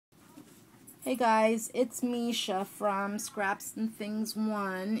Hey guys, it's Misha from Scraps and Things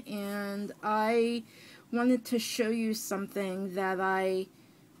 1, and I wanted to show you something that I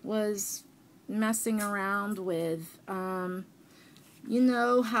was messing around with. You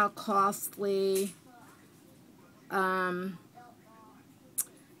know how costly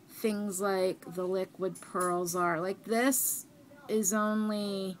things like the liquid pearls are. Like this is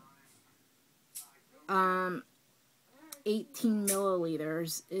only 18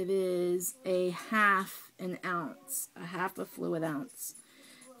 milliliters. It is a half an ounce, a half a fluid ounce.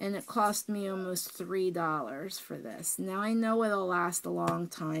 And it cost me almost $3 for this. Now I know it'll last a long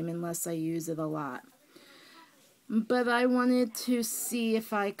time unless I use it a lot. But I wanted to see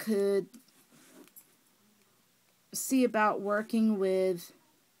if I could see about working with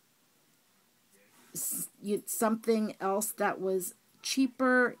something else that was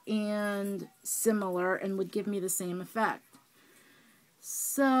cheaper and similar and would give me the same effect.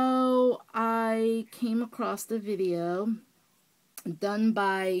 So I came across the video done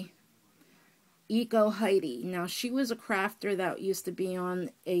by Eco Heidi. Now, she was a crafter that used to be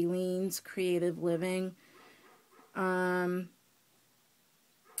on Aileen's Creative Living. And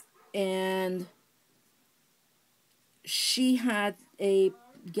she had a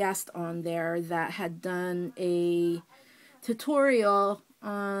guest on there that had done a tutorial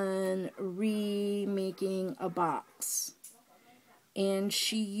on remaking a box. And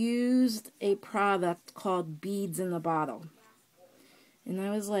she used a product called Beads in a Bottle. And I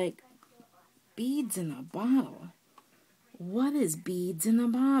was like, beads in a bottle? What is beads in a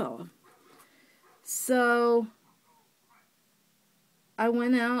bottle? So I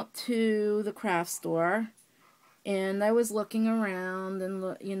went out to the craft store and I was looking around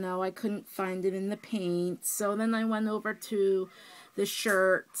and, you know, I couldn't find it in the paint. So then I went over to the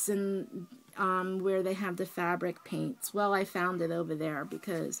shirts and where they have the fabric paints. Well, I found it over there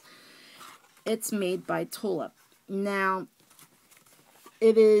because it's made by Tulip. Now,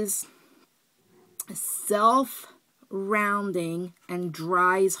 it is self-rounding and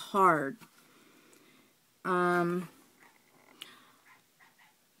dries hard.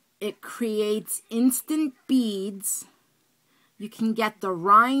 It creates instant beads. You can get the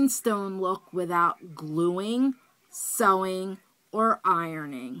rhinestone look without gluing, sewing, or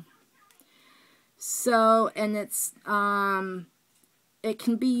ironing. So, and it's it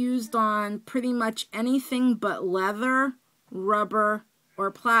can be used on pretty much anything but leather, rubber,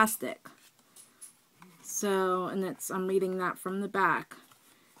 or plastic. So, and I'm reading that from the back.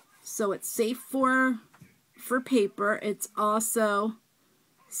 So it's safe for paper. It's also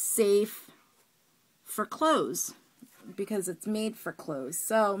safe for clothes because it's made for clothes.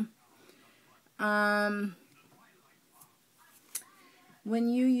 So, when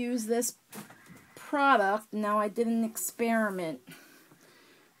you use this product, now I did an experiment.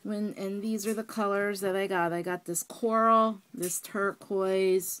 And these are the colors that I got. I got this coral, this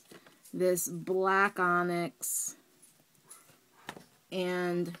turquoise, this black onyx,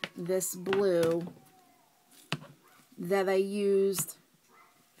 and this blue that I used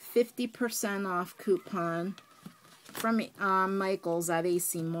 50% off coupon from Michaels at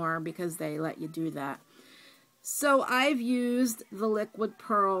AC Moore because they let you do that. So I've used the liquid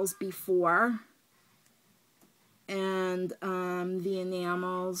pearls before, and the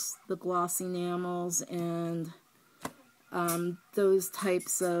enamels, the glossy enamels, and those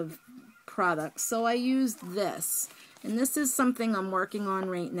types of products. So I used this, and this is something I'm working on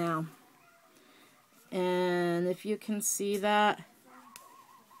right now. And if you can see that,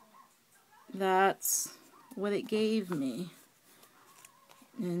 that's what it gave me.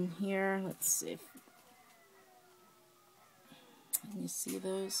 And here, let's see if can you see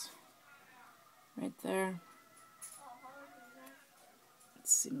those right there.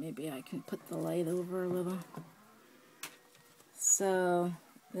 Let's see, maybe I can put the light over a little. So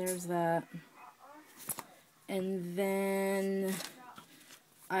there's that. And then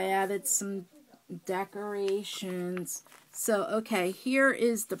I added some decorations. So, okay, here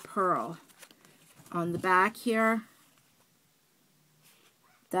is the pearl. On the back here,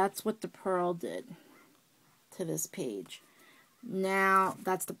 that's what the pearl did to this page. Now,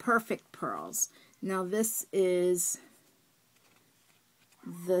 that's the perfect pearls. Now, this is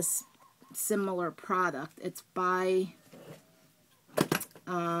this similar product. It's by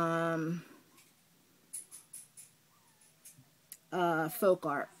Folk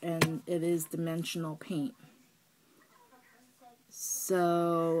Art, and it is dimensional paint.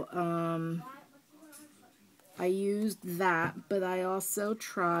 So, I used that, but I also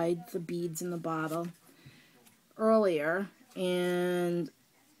tried the beads in the bottle earlier, and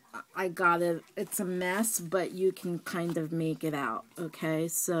I got it. It's a mess, but you can kind of make it out. Okay,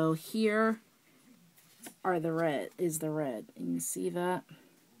 so here is the red. And you see that?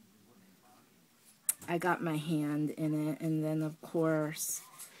 I got my hand in it, and then of course,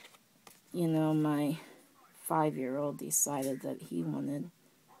 you know, my 5-year-old decided that he wanted.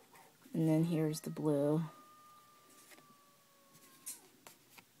 And then here's the blue.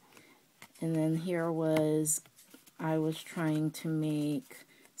 And then here was, I was trying to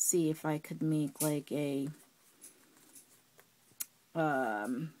see if I could make like a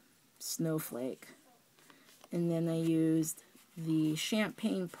snowflake. And then I used the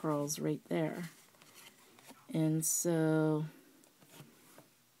champagne pearls right there. And so,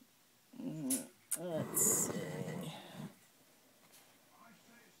 let's see.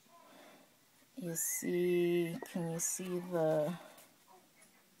 You see, can you see the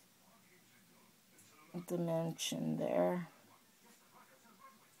dimension there?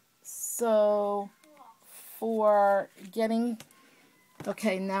 So, for getting,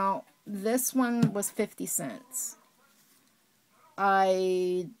 okay, now this one was 50 cents.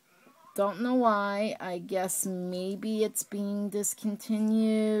 I don't know why. I guess maybe it's being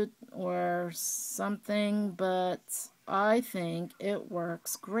discontinued or something, but I think it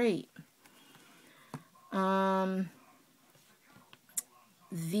works great.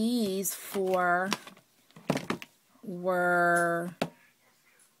 These four were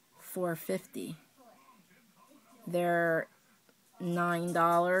 $4.50. They're $9,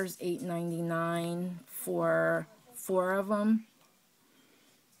 $8.99 for 4 of them.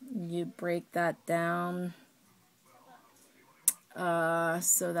 You break that down.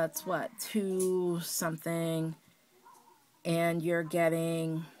 So that's what, 2 something, and you're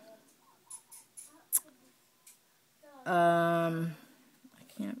getting I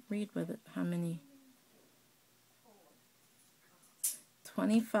can't read with it how many,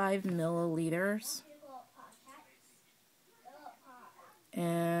 25 milliliters,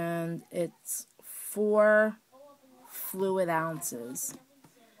 and it's 4 fluid ounces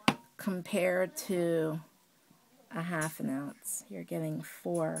compared to a half an ounce. You're getting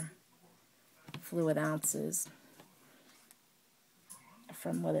 4 fluid ounces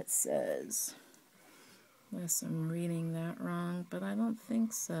from what it says. Unless I'm reading that wrong, but I don't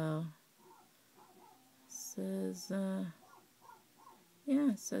think so. It says, yeah,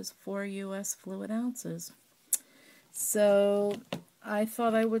 it says 4 U.S. fluid ounces. So I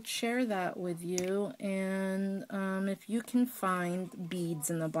thought I would share that with you. And if you can find beads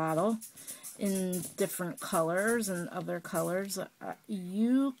in a bottle in different colors and other colors,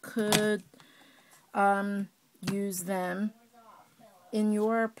 you could use them in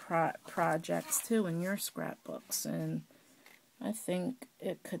your projects too, in your scrapbooks, and I think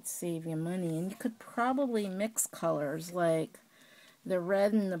it could save you money. And you could probably mix colors, like the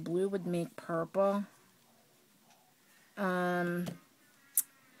red and the blue would make purple. Stop,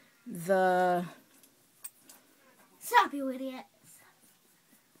 you idiots.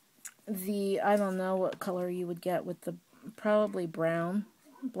 I don't know what color you would get with the, probably brown,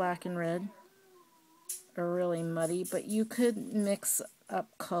 black and red, or really muddy, but you could mix up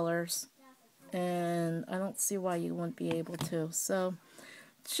colors, and I don't see why you wouldn't be able to. So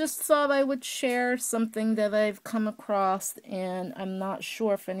just thought I would share something that I've come across, and I'm not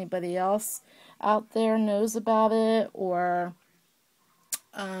sure if anybody else out there knows about it, or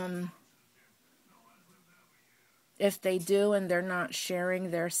if they do and they're not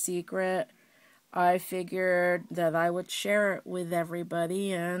sharing their secret. I figured that I would share it with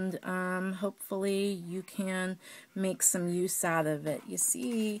everybody, and hopefully you can make some use out of it. You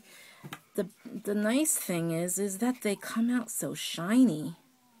see, the nice thing is that they come out so shiny,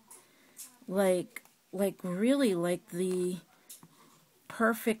 like really like the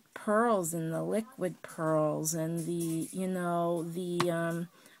perfect pearls and the liquid pearls and the, you know, the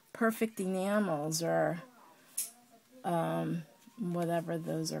perfect enamels, or whatever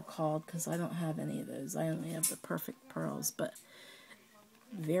those are called, because I don't have any of those. I only have the perfect pearls, but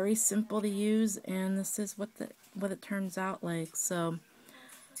very simple to use, and this is what it turns out like. So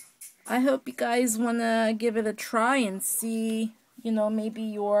I hope you guys want to give it a try and see, you know, maybe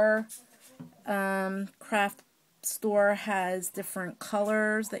your craft store has different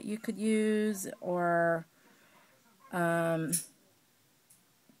colors that you could use, or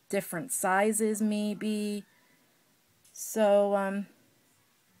different sizes maybe. So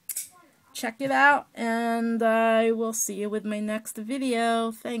check it out, and I will see you with my next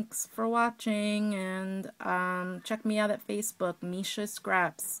video. Thanks for watching, and check me out at Facebook, Misha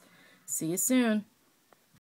Scraps. See you soon.